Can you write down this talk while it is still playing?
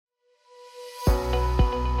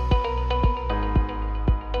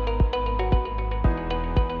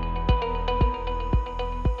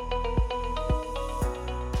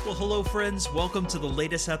Hello, friends. Welcome to the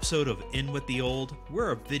latest episode of In With the Old.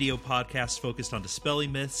 We're a video podcast focused on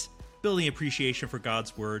dispelling myths, building appreciation for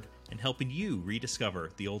God's Word, and helping you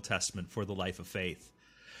rediscover the Old Testament for the life of faith.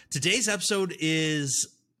 Today's episode is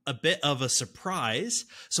a bit of a surprise.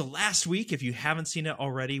 So last week, if you haven't seen it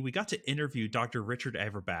already, we got to interview Dr. Richard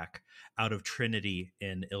Everback out of Trinity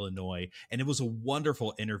in Illinois, and it was a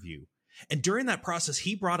wonderful interview. And during that process,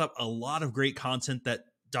 he brought up a lot of great content that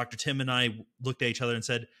Dr. Tim and I looked at each other and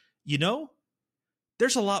said, you know,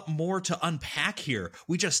 there's a lot more to unpack here.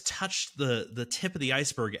 We just touched the tip of the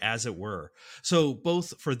iceberg, as it were. So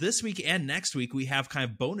both for this week and next week, we have kind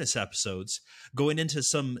of bonus episodes going into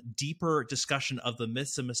some deeper discussion of the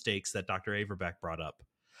myths and mistakes that Dr. Everback brought up.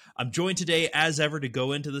 I'm joined today, as ever, to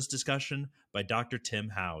go into this discussion by Dr. Tim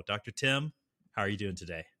Howe. Dr. Tim, how are you doing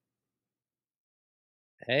today?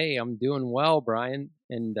 Hey, I'm doing well, Brian.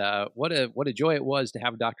 And what a joy it was to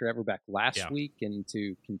have Dr. Everback last week and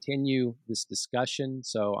to continue this discussion.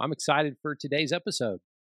 So I'm excited for today's episode.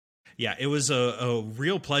 Yeah, it was a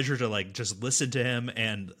real pleasure to just listen to him.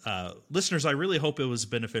 And listeners, I really hope it was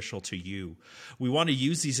beneficial to you. We want to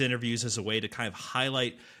use these interviews as a way to kind of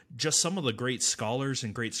highlight just some of the great scholars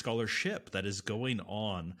and great scholarship that is going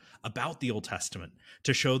on about the Old Testament,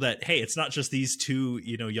 to show that, hey, it's not just these two,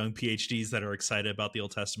 young PhDs that are excited about the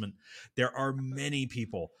Old Testament. There are many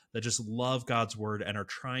people that just love God's Word and are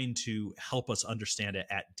trying to help us understand it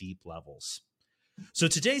at deep levels. So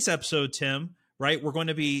today's episode, Tim, right, we're going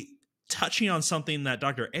to be touching on something that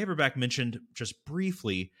Dr. Everback mentioned just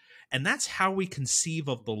briefly, and that's how we conceive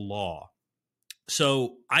of the law.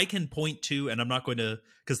 So I can point to, and I'm not going to,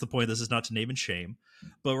 because the point of this is not to name and shame,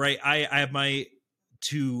 but right, I have my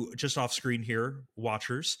two just off screen here,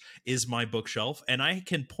 watchers, is my bookshelf, and I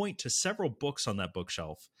can point to several books on that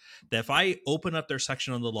bookshelf that if I open up their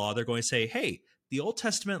section on the law, they're going to say, hey, the Old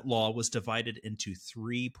Testament law was divided into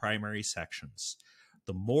three primary sections: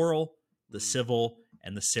 the moral, the civil,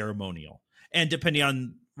 and the ceremonial. And depending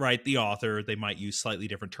on the author, they might use slightly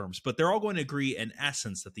different terms, but they're all going to agree in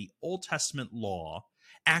essence that the Old Testament law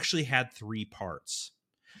actually had three parts.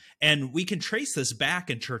 And we can trace this back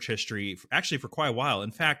in church history actually for quite a while.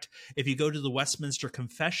 In fact, if you go to the Westminster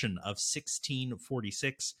Confession of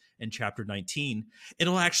 1646 in chapter 19,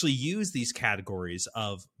 it'll actually use these categories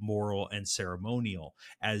of moral and ceremonial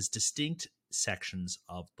as distinct sections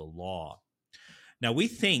of the law. Now, we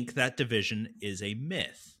think that division is a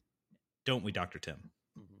myth, don't we, Dr. Tim?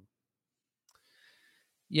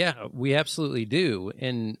 Yeah, we absolutely do,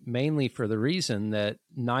 and mainly for the reason that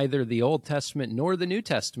neither the Old Testament nor the New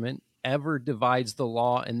Testament ever divides the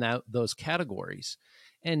law in those categories.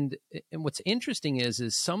 And what's interesting is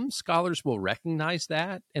some scholars will recognize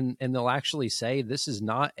that, and they'll actually say this is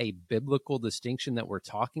not a biblical distinction that we're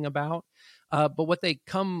talking about. But what they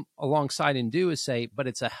come alongside and do is say, but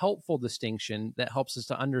it's a helpful distinction that helps us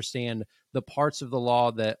to understand the parts of the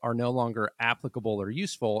law that are no longer applicable or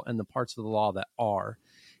useful and the parts of the law that are.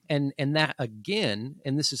 And that, again,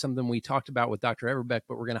 and this is something we talked about with Dr. Everbeck,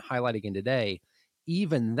 but we're going to highlight again today,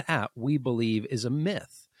 even that we believe is a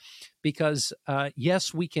myth. Because,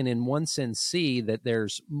 yes, we can in one sense see that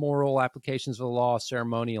there's moral applications of the law,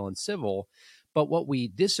 ceremonial and civil, but what we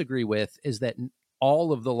disagree with is that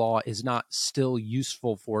all of the law is not still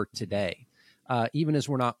useful for today. Even as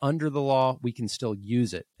we're not under the law, we can still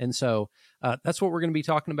use it. And so that's what we're going to be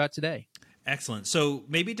talking about today. Excellent. So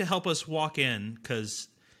maybe to help us walk in, because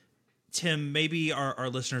Tim, maybe our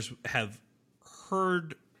listeners have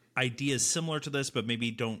heard ideas similar to this, but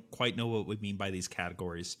maybe don't quite know what we mean by these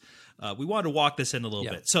categories. We want to walk this in a little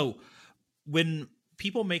bit. So when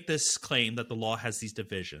people make this claim that the law has these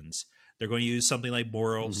divisions, they're going to use something like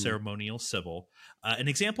moral, ceremonial, civil. An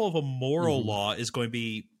example of a moral law is going to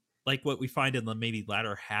be like what we find in the maybe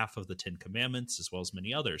latter half of the Ten Commandments, as well as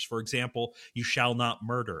many others. For example, you shall not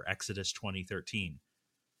murder, Exodus 20:13.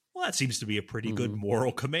 Well, that seems to be a pretty good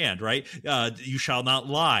moral command, right? You shall not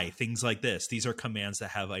lie, things like this. These are commands that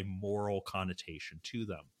have a moral connotation to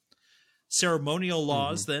them. Ceremonial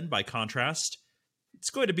laws, then, by contrast, it's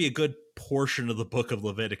going to be a good portion of the book of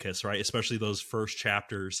Leviticus, right? Especially those first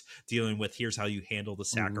chapters dealing with here's how you handle the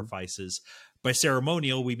sacrifices. By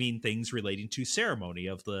ceremonial, we mean things relating to ceremony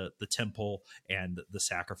of the temple and the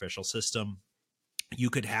sacrificial system. You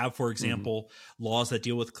could have, for example, laws that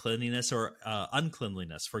deal with cleanliness or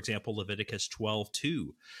uncleanliness. For example, Leviticus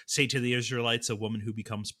 12:2. Say to the Israelites, a woman who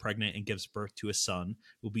becomes pregnant and gives birth to a son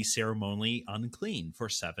will be ceremonially unclean for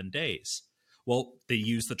 7 days. Well, they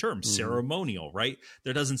use the term ceremonial, right?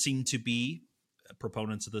 There doesn't seem to be,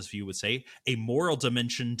 proponents of this view would say, a moral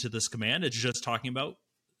dimension to this command. It's just talking about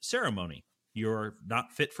ceremony. You're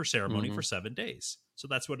not fit for ceremony for 7 days. So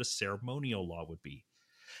that's what a ceremonial law would be.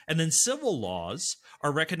 And then civil laws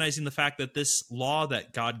are recognizing the fact that this law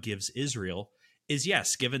that God gives Israel is,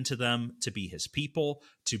 yes, given to them to be his people,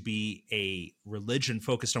 to be a religion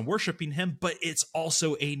focused on worshiping him, but it's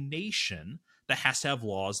also a nation that has to have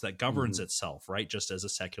laws that governs itself, right? Just as a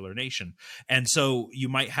secular nation. And so you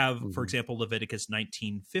might have, for example, Leviticus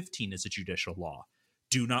 19:15 as a judicial law.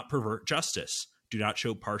 Do not pervert justice. Do not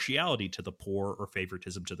show partiality to the poor or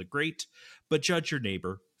favoritism to the great, but judge your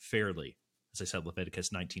neighbor fairly. As I said, Leviticus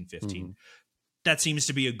 19:15. That seems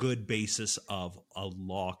to be a good basis of a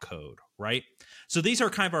law code, right? So these are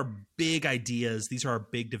kind of our big ideas. These are our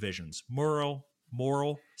big divisions: moral,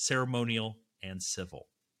 ceremonial, and civil.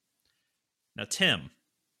 Now, Tim,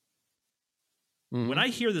 when I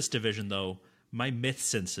hear this division, though, my myth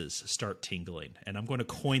senses start tingling, and I'm going to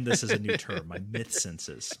coin this as a new term, my myth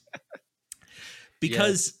senses.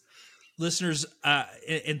 Because listeners,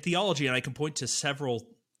 in theology, and I can point to several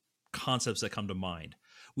concepts that come to mind,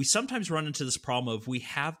 we sometimes run into this problem of we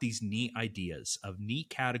have these neat ideas of neat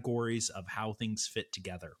categories of how things fit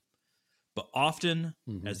together. But often,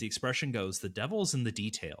 as the expression goes, the devil is in the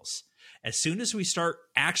details. As soon as we start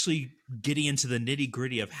actually getting into the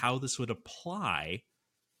nitty-gritty of how this would apply,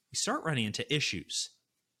 we start running into issues.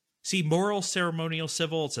 See, moral, ceremonial,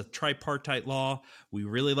 civil, it's a tripartite law. We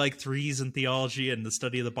really like threes in theology and the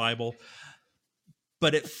study of the Bible.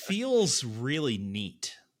 But it feels really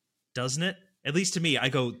neat, doesn't it? At least to me, I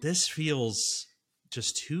go, this feels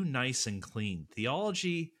just too nice and clean.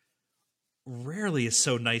 Theology rarely is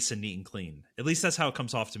so nice and neat and clean. At least that's how it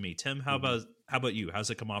comes off to me. Tim, how about you? How's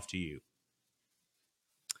it come off to you?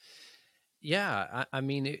 Yeah, I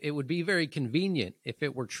mean, it would be very convenient if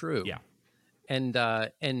it were true. Yeah.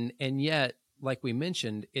 And yet, like we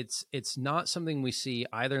mentioned, it's not something we see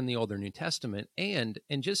either in the Old or New Testament. And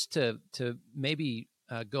just to maybe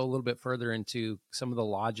go a little bit further into some of the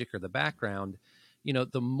logic or the background,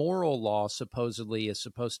 the moral law supposedly is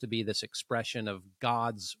supposed to be this expression of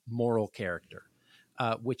God's moral character,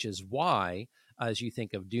 which is why, as you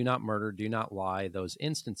think of do not murder, do not lie, those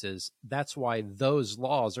instances, that's why those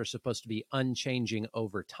laws are supposed to be unchanging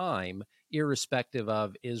over time, irrespective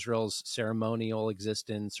of Israel's ceremonial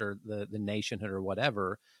existence or the nationhood or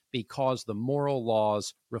whatever, because the moral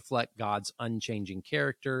laws reflect God's unchanging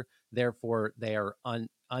character. Therefore, they are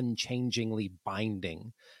unchangingly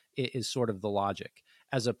binding, is sort of the logic,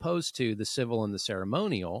 as opposed to the civil and the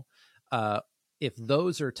ceremonial. If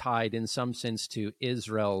those are tied in some sense to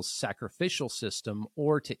Israel's sacrificial system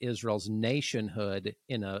or to Israel's nationhood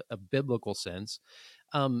in a biblical sense,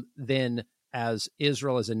 then as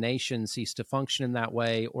Israel as a nation ceased to function in that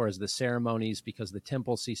way, or as the ceremonies, because the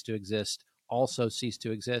temple ceased to exist, also cease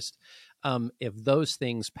to exist. If those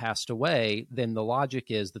things passed away, then the logic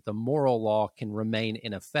is that the moral law can remain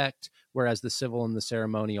in effect, whereas the civil and the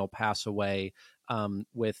ceremonial pass away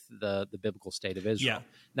with the biblical state of Israel.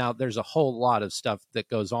 Yeah. Now, there's a whole lot of stuff that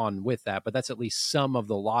goes on with that, but that's at least some of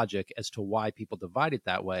the logic as to why people divide it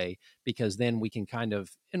that way, because then we can kind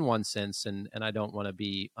of, in one sense, and I don't want to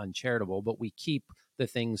be uncharitable, but we keep the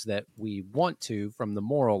things that we want to from the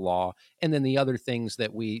moral law, and then the other things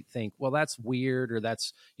that we think, well, that's weird, or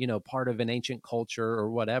that's, part of an ancient culture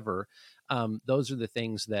or whatever. Those are the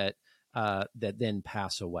things that then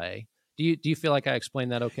pass away. Do you feel like I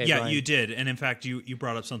explained that okay, Yeah, Brian? you did. And in fact, you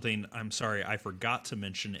brought up something, I'm sorry, I forgot to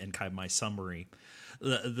mention in kind of my summary.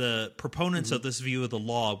 The proponents of this view of the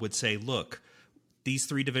law would say, look, these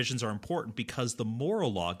three divisions are important because the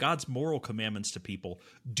moral law, God's moral commandments to people,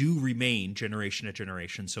 do remain generation to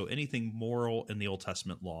generation. So anything moral in the Old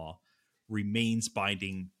Testament law remains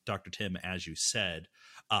binding, Dr. Tim, as you said.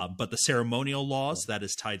 But the ceremonial laws, that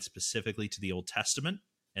is tied specifically to the Old Testament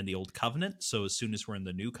and the Old Covenant. So as soon as we're in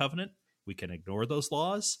the New Covenant, we can ignore those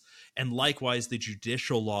laws. And likewise, the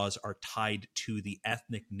judicial laws are tied to the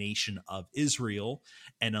ethnic nation of Israel.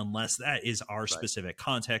 And unless that is our specific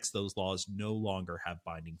context, those laws no longer have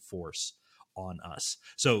binding force on us.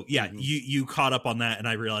 So yeah, you caught up on that, and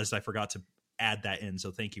I realized I forgot to add that in.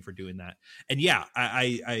 So thank you for doing that. And yeah,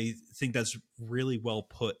 I think that's really well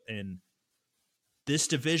put. And this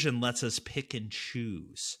division lets us pick and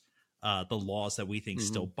choose the laws that we think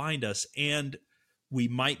still bind us. And we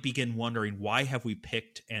might begin wondering, why have we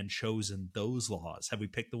picked and chosen those laws? Have we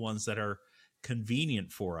picked the ones that are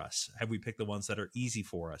convenient for us? Have we picked the ones that are easy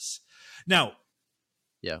for us? Now,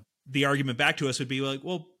 the argument back to us would be like,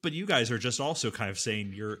 well, but you guys are just also kind of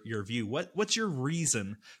saying your view. What's your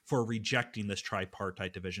reason for rejecting this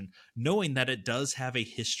tripartite division, knowing that it does have a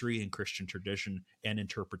history in Christian tradition and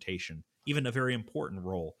interpretation, even a very important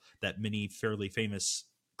role that many fairly famous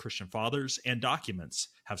Christian fathers and documents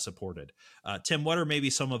have supported? Tim, what are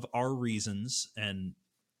maybe some of our reasons and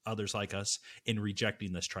others like us in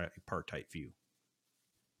rejecting this tripartite view.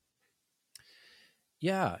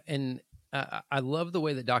 Yeah, and I love the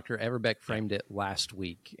way that Dr. Everbeck framed it last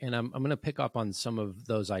week, and I'm going to pick up on some of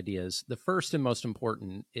those ideas. The first and most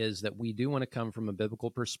important is that we do want to come from a biblical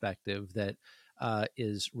perspective that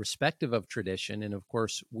is respective of tradition, and of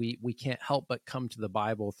course, we can't help but come to the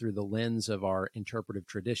Bible through the lens of our interpretive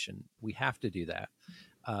tradition. We have to do that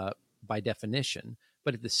by definition.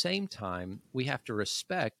 But at the same time, we have to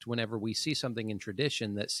respect whenever we see something in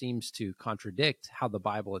tradition that seems to contradict how the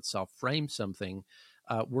Bible itself frames something.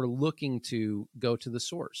 We're looking to go to the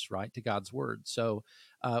source, right, to God's word. So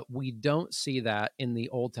we don't see that in the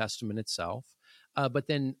Old Testament itself. But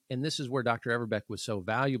then, and this is where Dr. Everbeck was so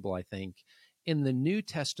valuable, I think, in the New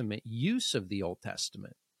Testament use of the Old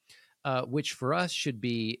Testament, which for us should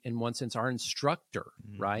be, in one sense, our instructor,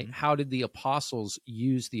 right? How did the apostles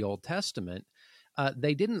use the Old Testament?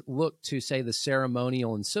 They didn't look to, say, the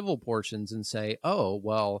ceremonial and civil portions and say, oh,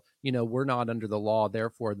 well, we're not under the law,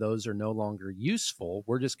 therefore those are no longer useful.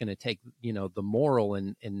 We're just going to take, the moral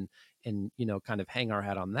and kind of hang our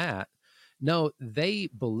hat on that. No, they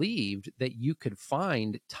believed that you could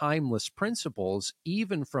find timeless principles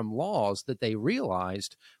even from laws that they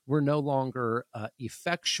realized were no longer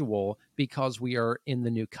effectual because we are in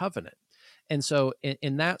the new covenant. And so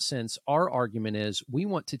in that sense, our argument is we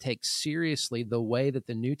want to take seriously the way that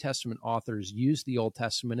the New Testament authors use the Old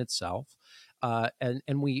Testament itself. And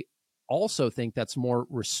we also think that's more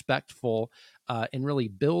respectful and really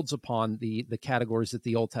builds upon the categories that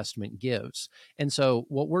the Old Testament gives. And so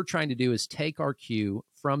what we're trying to do is take our cue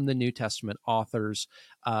from the New Testament authors,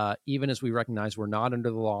 even as we recognize we're not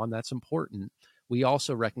under the law, and that's important. We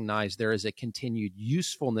also recognize there is a continued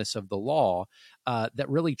usefulness of the law that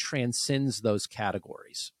really transcends those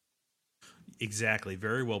categories. Exactly.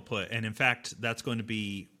 Very well put. And in fact, we're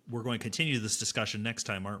going to continue this discussion next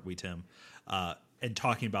time, aren't we, Tim? And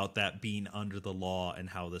talking about that being under the law and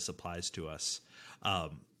how this applies to us.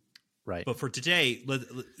 Right. But for today,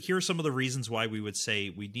 here are some of the reasons why we would say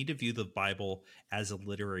we need to view the Bible as a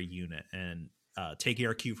literary unit. And taking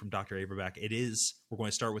our cue from Dr. Averback, we're going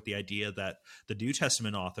to start with the idea that the New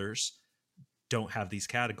Testament authors don't have these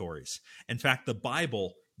categories. In fact, the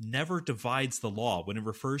Bible never divides the law. When it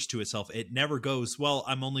refers to itself, it never goes, well,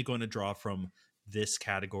 I'm only going to draw from this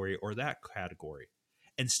category or that category.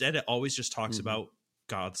 Instead, it always just talks about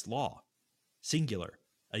God's law, singular,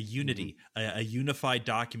 a unity, a unified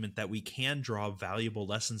document that we can draw valuable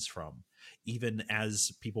lessons from, even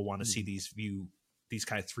as people want to see these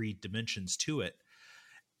kind of three dimensions to it.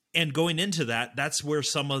 And going into that, that's where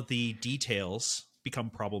some of the details become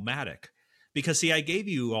problematic. Because, see, I gave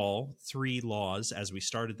you all three laws as we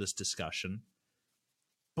started this discussion,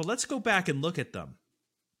 but let's go back and look at them.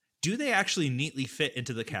 Do they actually neatly fit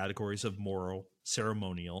into the categories of moral,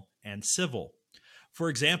 ceremonial, and civil? For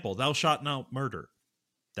example, thou shalt not murder.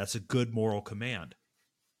 That's a good moral command.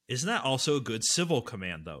 Isn't that also a good civil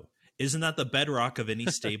command, though? Isn't that the bedrock of any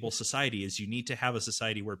stable society, is you need to have a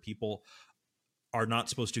society where people are not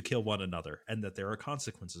supposed to kill one another and that there are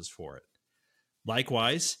consequences for it.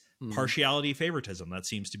 Likewise, partiality, favoritism, that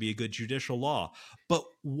seems to be a good judicial law. But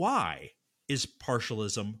why is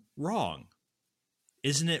partialism wrong?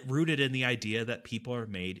 Isn't it rooted in the idea that people are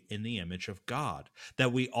made in the image of God,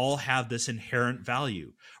 that we all have this inherent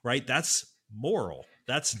value, right? That's moral.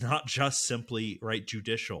 That's not just simply, right,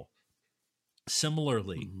 judicial.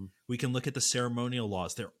 Similarly, we can look at the ceremonial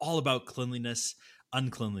laws. They're all about cleanliness,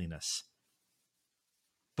 uncleanliness.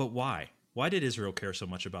 But why? Why did Israel care so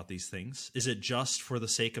much about these things? Is it just for the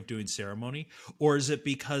sake of doing ceremony? Or is it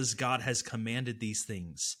because God has commanded these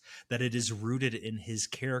things, that it is rooted in his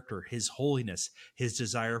character, his holiness, his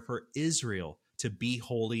desire for Israel to be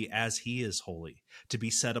holy as he is holy, to be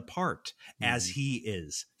set apart as he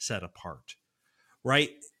is set apart,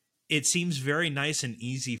 right? It seems very nice and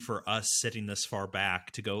easy for us sitting this far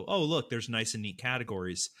back to go, oh, look, there's nice and neat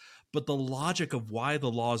categories. But the logic of why the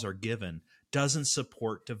laws are given doesn't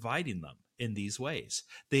support dividing them in these ways.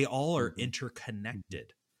 They all are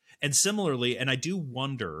interconnected. And similarly, and I do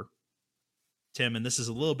wonder, Tim, and this is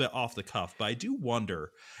a little bit off the cuff, but I do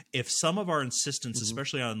wonder if some of our insistence,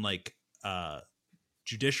 especially on like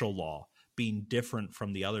judicial law being different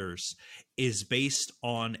from the others, is based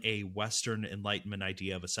on a Western Enlightenment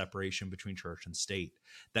idea of a separation between church and state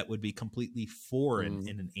that would be completely foreign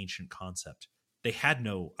in an ancient concept. They had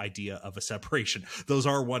no idea of a separation. Those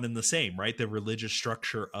are one and the same, right? The religious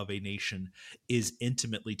structure of a nation is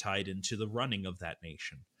intimately tied into the running of that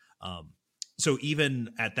nation. So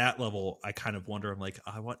even at that level, I kind of wonder, I'm like,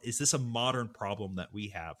 is this a modern problem that we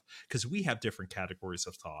have? Because we have different categories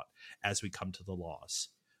of thought as we come to the laws.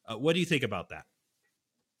 What do you think about that?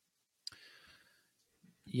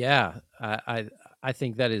 Yeah, I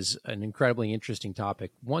think that is an incredibly interesting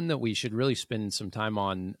topic, one that we should really spend some time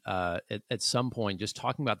on at some point, just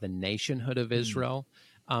talking about the nationhood of Mm, Israel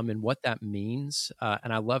and what that means.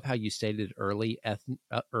 And I love how you stated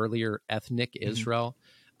earlier ethnic mhm, Israel.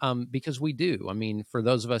 Because we do. I mean, for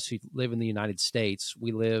those of us who live in the United States,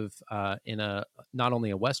 we live in a not only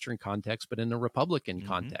a Western context, but in a Republican mhm,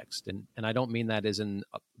 context. And I don't mean that as in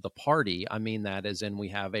the party. I mean that as in we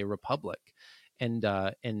have a republic, and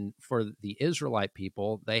for the Israelite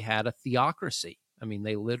people, they had a theocracy. I mean,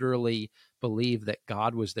 they literally believed that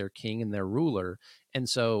God was their king and their ruler. And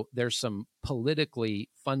so there's some politically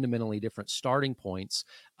fundamentally different starting points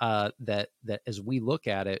that as we look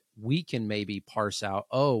at it, we can maybe parse out,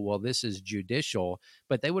 oh, well, this is judicial.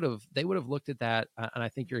 But they would have looked at that, and I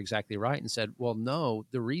think you're exactly right, and said, well, no,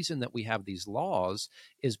 the reason that we have these laws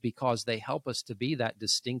is because they help us to be that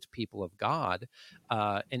distinct people of God,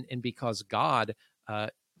 and because God uh,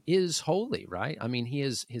 is holy, right? I mean,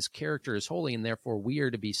 his character is holy, and therefore we are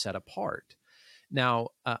to be set apart. Now,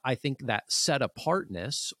 I think that set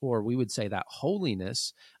apartness, or we would say that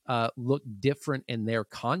holiness, looked different in their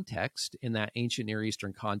context, in that ancient Near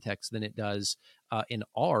Eastern context, than it does in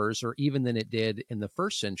ours, or even than it did in the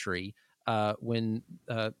first century when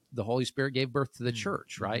the Holy Spirit gave birth to the mm,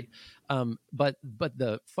 church, mhm. right? But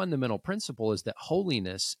the fundamental principle is that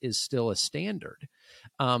holiness is still a standard,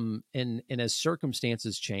 and as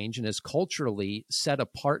circumstances change, and as culturally set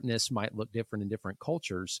apartness might look different in different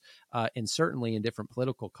cultures, and certainly in different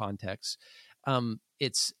political contexts,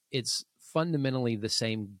 it's fundamentally the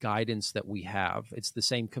same guidance that we have. It's the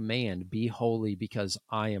same command: be holy because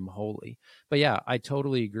I am holy. But yeah, I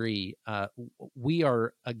totally agree. We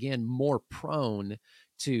are again more prone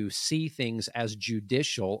to see things as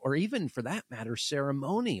judicial, or even for that matter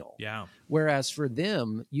ceremonial, Yeah. whereas for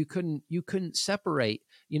them you couldn't separate.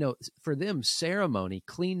 For them, ceremony,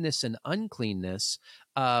 cleanness and uncleanness,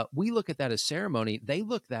 we look at that as ceremony. They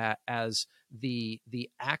look that as the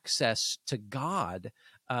access to God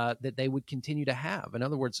that they would continue to have. In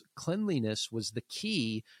other words, cleanliness was the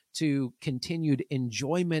key to continued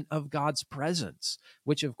enjoyment of God's presence,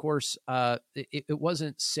 which of course it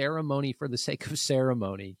wasn't ceremony for the sake of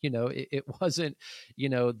ceremony. It wasn't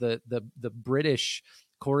the British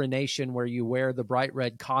coronation where you wear the bright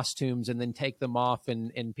red costumes and then take them off,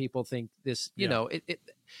 and people think this, Yeah.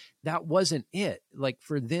 that wasn't it. Like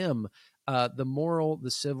for them, the moral,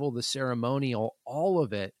 the civil, the ceremonial, all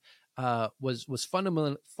of it was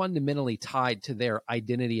fundamentally tied to their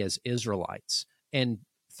identity as Israelites, and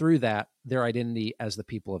through that, their identity as the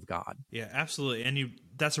people of God. Yeah, absolutely. And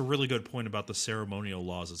that's a really good point about the ceremonial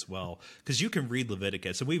laws as well. Because you can read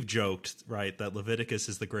Leviticus, and we've joked, right, that Leviticus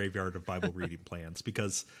is the graveyard of Bible reading plans.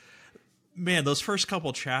 Because, man, those first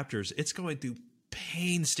couple chapters, it's going through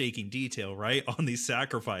painstaking detail, right, on these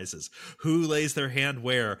sacrifices. Who lays their hand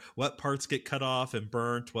where? What parts get cut off and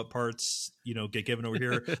burnt? What parts, get given over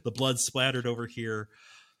here? The blood splattered over here.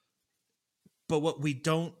 But what we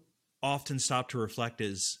don't often stop to reflect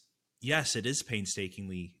is, yes, it is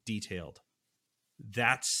painstakingly detailed.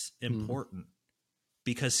 That's important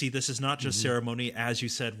because, see, this is not just Mm-hmm. ceremony, as you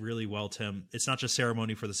said really well, Tim. It's not just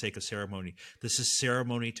ceremony for the sake of ceremony. This is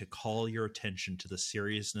ceremony to call your attention to the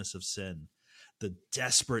seriousness of sin, the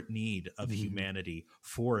desperate need of Mm-hmm. humanity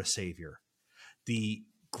for a savior, the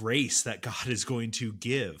grace that God is going to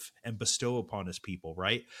give and bestow upon his people,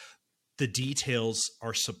 right? The details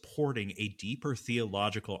are supporting a deeper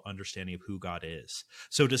theological understanding of who God is.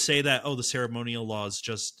 So to say that, oh, the ceremonial laws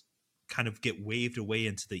just kind of get waved away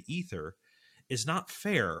into the ether is not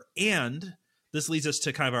fair. And this leads us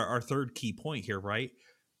to kind of our third key point here, right?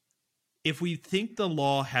 If we think the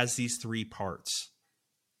law has these three parts,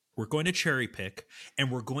 we're going to cherry pick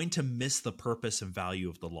and we're going to miss the purpose and value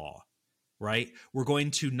of the law, right? We're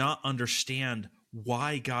going to not understand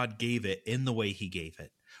why God gave it in the way he gave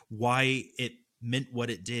it, why it meant what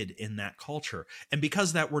it did in that culture. And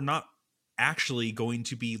because that, we're not actually going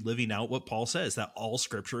to be living out what Paul says, that all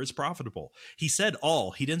scripture is profitable. He said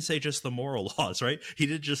all. He didn't say just the moral laws, right? He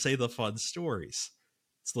didn't just say the fun stories.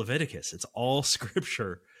 It's Leviticus. It's all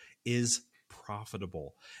scripture is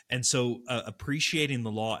profitable. And so appreciating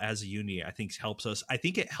the law as a unity, I think helps us. I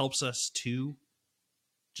think it helps us to,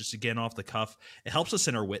 just again off the cuff, it helps us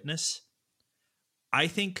in our witness. I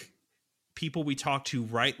think people we talk to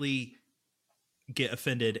rightly get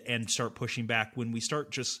offended and start pushing back when we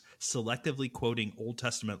start just selectively quoting Old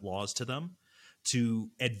Testament laws to them to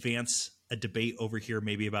advance a debate over here,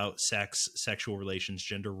 maybe about sex, sexual relations,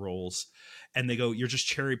 gender roles. And they go, you're just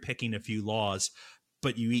cherry picking a few laws,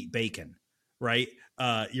 but you eat bacon, right?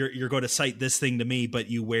 You're going to cite this thing to me, but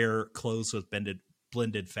you wear clothes with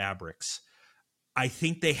blended fabrics. I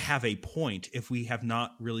think they have a point if we have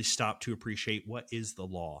not really stopped to appreciate what is the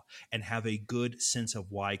law and have a good sense of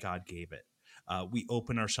why God gave it. We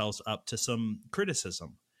open ourselves up to some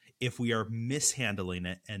criticism if we are mishandling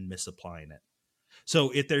it and misapplying it.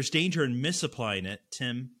 So, if there's danger in misapplying it,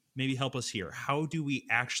 Tim, maybe help us here. How do we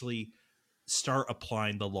actually start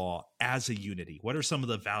applying the law as a unity? What are some of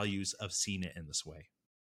the values of seeing it in this way?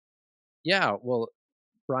 Yeah, well,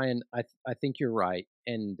 Brian, I think you're right.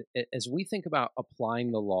 And as we think about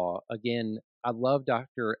applying the law, again, I love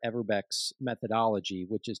Dr. Everbeck's methodology,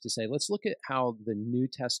 which is to say, let's look at how the New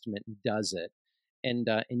Testament does it. And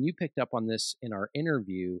you picked up on this in our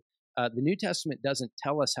interview. The New Testament doesn't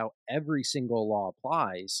tell us how every single law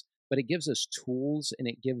applies, but it gives us tools and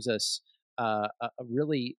it gives us a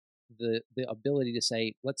really the ability to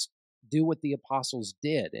say, let's do what the apostles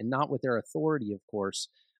did, and not with their authority, of course,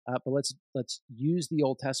 but let's use the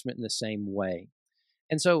Old Testament in the same way.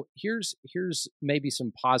 And so here's maybe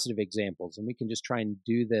some positive examples, and we can just try and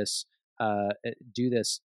do this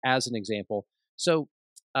as an example. So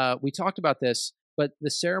we talked about this, but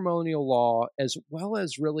the ceremonial law, as well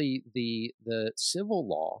as really the civil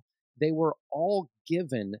law, they were all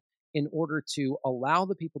given in order to allow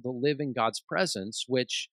the people to live in God's presence,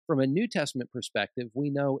 which, from a New Testament perspective, we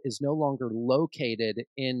know is no longer located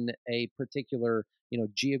in a particular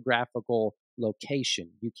geographical location.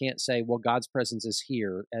 You can't say, well, God's presence is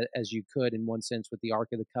here, as you could in one sense with the Ark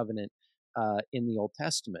of the Covenant in the Old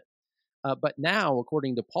Testament. But now,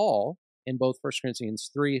 according to Paul, in both 1 Corinthians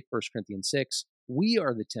 3, 1 Corinthians 6, we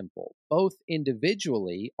are the temple, both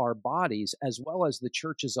individually, our bodies, as well as the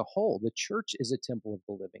church as a whole. The church is a temple of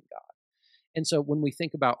the living God. And so when we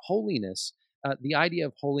think about holiness, the idea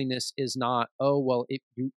of holiness is not, oh, well, if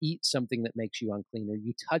you eat something that makes you unclean, or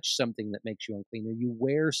you touch something that makes you unclean, or you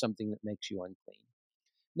wear something that makes you unclean.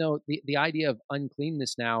 No, the idea of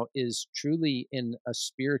uncleanness now is truly in a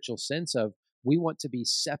spiritual sense of we want to be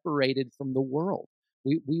separated from the world.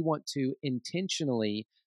 We want to intentionally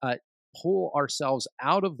pull ourselves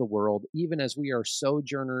out of the world, even as we are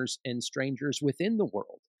sojourners and strangers within the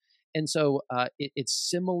world. And so it's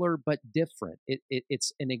similar but different.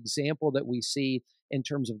 It's an example that we see in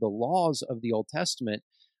terms of the laws of the Old Testament,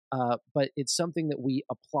 but it's something that we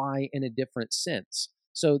apply in a different sense.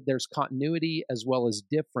 So there's continuity as well as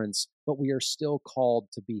difference, but we are still called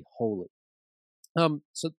to be holy.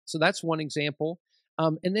 So that's one example,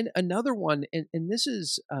 and then another one, and this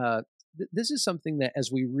is something that as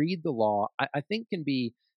we read the law, I think can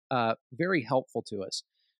be very helpful to us.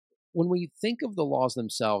 When we think of the laws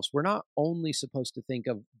themselves, we're not only supposed to think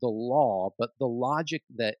of the law, but the logic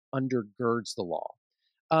that undergirds the law.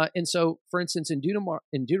 And so, for instance, in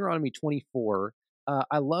Deuteronomy 24,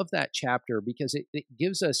 I love that chapter because it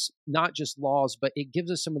gives us not just laws, but it gives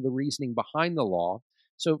us some of the reasoning behind the law.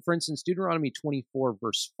 So, for instance, Deuteronomy 24,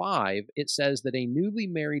 verse 5, it says that a newly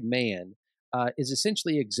married man is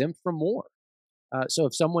essentially exempt from war. So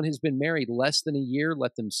if someone has been married less than a year,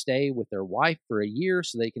 let them stay with their wife for a year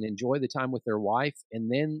so they can enjoy the time with their wife,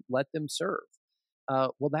 and then let them serve.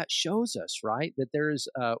 Well, that shows us, right, that there is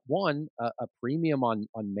a premium on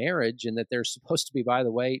marriage, and that there's supposed to be, by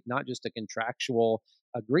the way, not just a contractual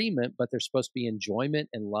agreement, but there's supposed to be enjoyment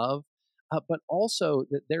and love, but also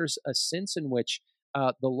that there's a sense in which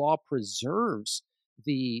the law preserves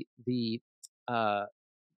uh,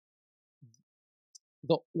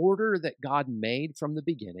 the order that God made from the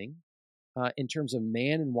beginning, in terms of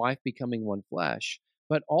man and wife becoming one flesh,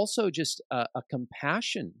 but also just a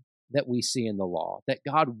compassion that we see in the law, that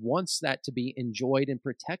God wants that to be enjoyed and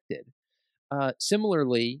protected.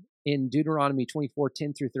 Similarly, in Deuteronomy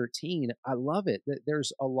 24:10 through 13, I love it that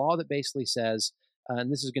there's a law that basically says,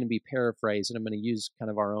 and this is going to be paraphrased, and I'm going to use kind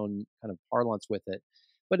of our own kind of parlance with it.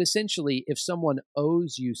 But essentially, if someone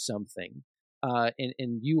owes you something,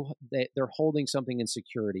 they're holding something in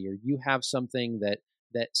security, or you have something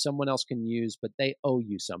that someone else can use, but they owe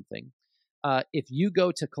you something. If you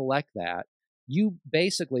go to collect that, you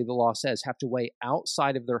basically, the law says, have to wait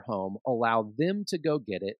outside of their home, allow them to go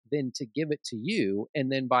get it, then to give it to you. And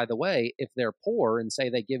then, by the way, if they're poor and say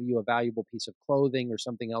they give you a valuable piece of clothing or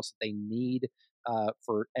something else that they need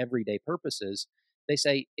for everyday purposes, they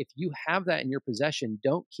say, if you have that in your possession,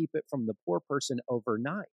 don't keep it from the poor person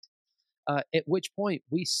overnight. At which point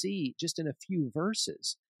we see just in a few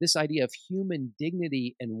verses this idea of human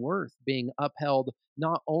dignity and worth being upheld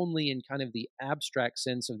not only in kind of the abstract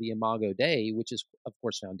sense of the Imago Dei, which is of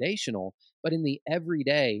course foundational, but in the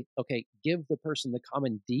everyday. Okay, give the person the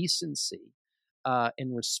common decency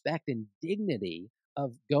and respect and dignity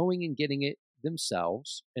of going and getting it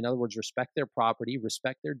themselves. In other words, respect their property,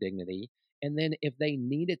 respect their dignity, and then if they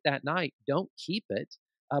need it that night, don't keep it.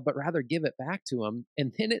 but rather give it back to them.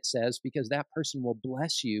 And then it says, because that person will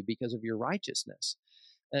bless you because of your righteousness.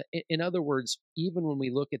 In other words, even when we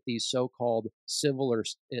look at these so-called civil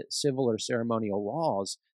or ceremonial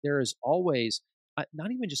laws, there is always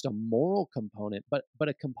not even just a moral component, but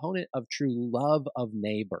a component of true love of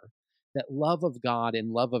neighbor. That love of God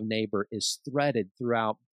and love of neighbor is threaded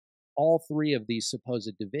throughout all three of these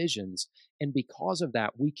supposed divisions, and because of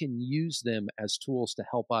that, we can use them as tools to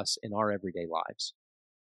help us in our everyday lives.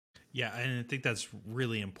 Yeah, and I think that's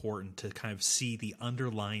really important to kind of see the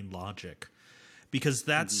underlying logic, because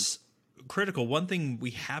that's critical. One thing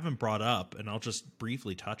we haven't brought up, and I'll just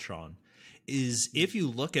briefly touch on, is if you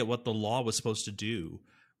look at what the law was supposed to do,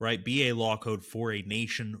 right? Be a law code for a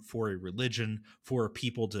nation, for a religion, for a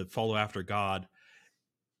people to follow after God.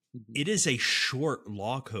 It is a short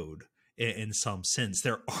law code in some sense.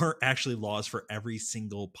 There aren't actually laws for every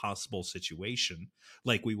single possible situation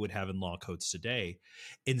like we would have in law codes today.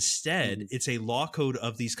 Instead, it's a law code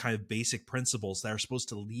of these kind of basic principles that are supposed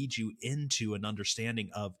to lead you into an understanding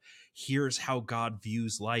of, here's how God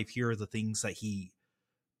views life. Here are the things that he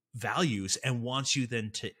values and wants you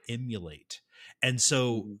then to emulate. And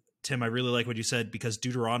so, Tim, I really like what you said, because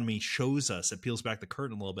Deuteronomy shows us, it peels back the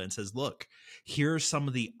curtain a little bit and says, look, here's some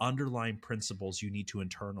of the underlying principles you need to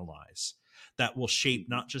internalize that will shape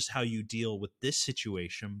not just how you deal with this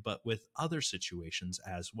situation, but with other situations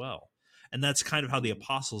as well. And that's kind of how the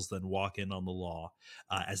apostles then walk in on the law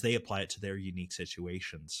as they apply it to their unique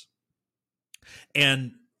situations.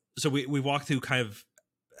 And so we walk through kind of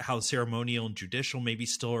how ceremonial and judicial maybe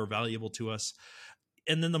still are valuable to us.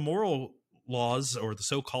 And then the moral laws, or the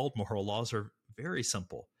so-called moral laws, are very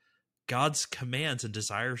simple. God's commands and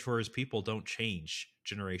desires for his people don't change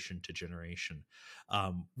generation to generation.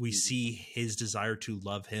 We see his desire to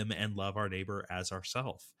love him and love our neighbor as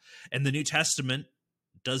ourselves. And the New Testament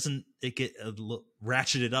doesn't it get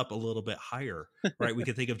ratcheted up a little bit higher, right? We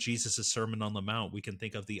can think of Jesus' Sermon on the Mount. We can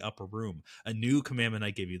think of the upper room. A new commandment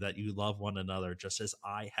I give you, that you love one another just as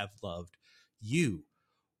I have loved you.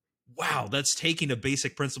 Wow, that's taking a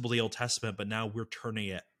basic principle of the Old Testament, but now we're turning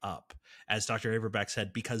it up, as Dr. Averbeck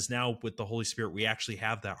said, because now with the Holy Spirit, we actually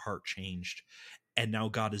have that heart changed. And now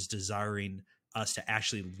God is desiring us to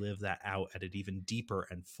actually live that out at an even deeper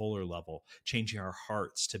and fuller level, changing our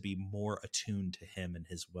hearts to be more attuned to him and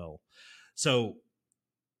his will. So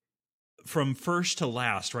from first to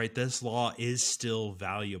last, right, this law is still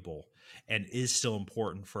valuable and is still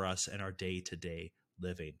important for us in our day-to-day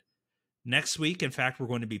living. Next week, in fact, we're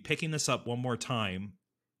going to be picking this up one more time,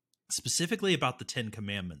 specifically about the 10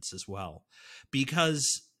 Commandments as well.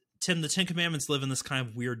 Because, Tim, the 10 Commandments live in this kind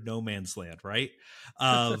of weird no man's land, right?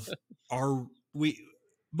 Most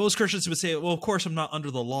Christians would say, well, of course, I'm not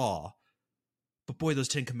under the law. But boy, those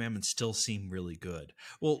 10 Commandments still seem really good.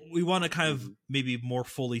 Well, we want to kind of maybe more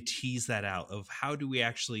fully tease that out of how do we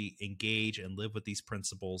actually engage and live with these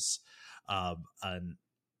principles and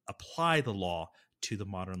apply the law to the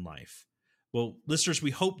modern life. Well, listeners,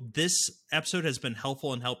 we hope this episode has been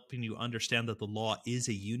helpful in helping you understand that the law is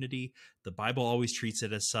a unity. The Bible always treats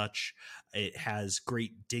it as such. It has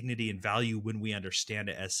great dignity and value when we understand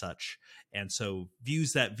it as such. And so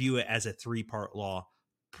views that view it as a three-part law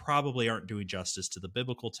probably aren't doing justice to the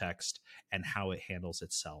biblical text and how it handles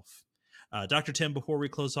itself. Dr. Tim, before we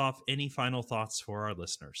close off, any final thoughts for our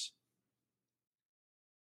listeners?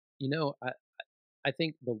 You know, I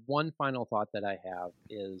think the one final thought that I have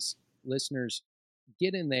is, listeners,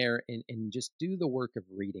 get in there and just do the work of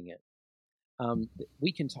reading it.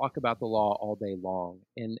 We can talk about the law all day long.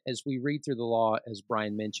 And as we read through the law, as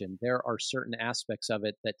Brian mentioned, there are certain aspects of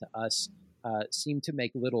it that to us seem to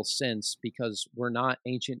make little sense because we're not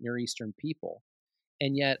ancient Near Eastern people.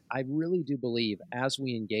 And yet I really do believe as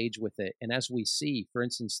we engage with it and as we see, for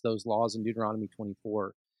instance, those laws in Deuteronomy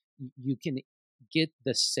 24, you can get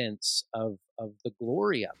the sense of the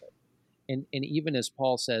glory of it. And even as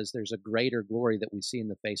Paul says, there's a greater glory that we see in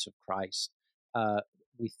the face of Christ.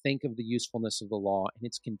 We think of the usefulness of the law and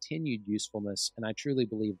its continued usefulness. And I truly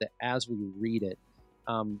believe that as we read it,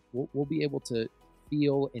 we'll be able to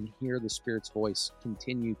feel and hear the Spirit's voice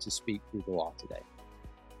continue to speak through the law today.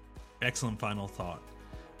 Excellent final thought.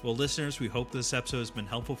 Well, listeners, we hope this episode has been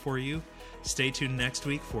helpful for you. Stay tuned next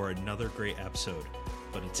week for another great episode.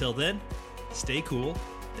 But until then, stay cool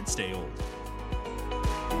and stay old.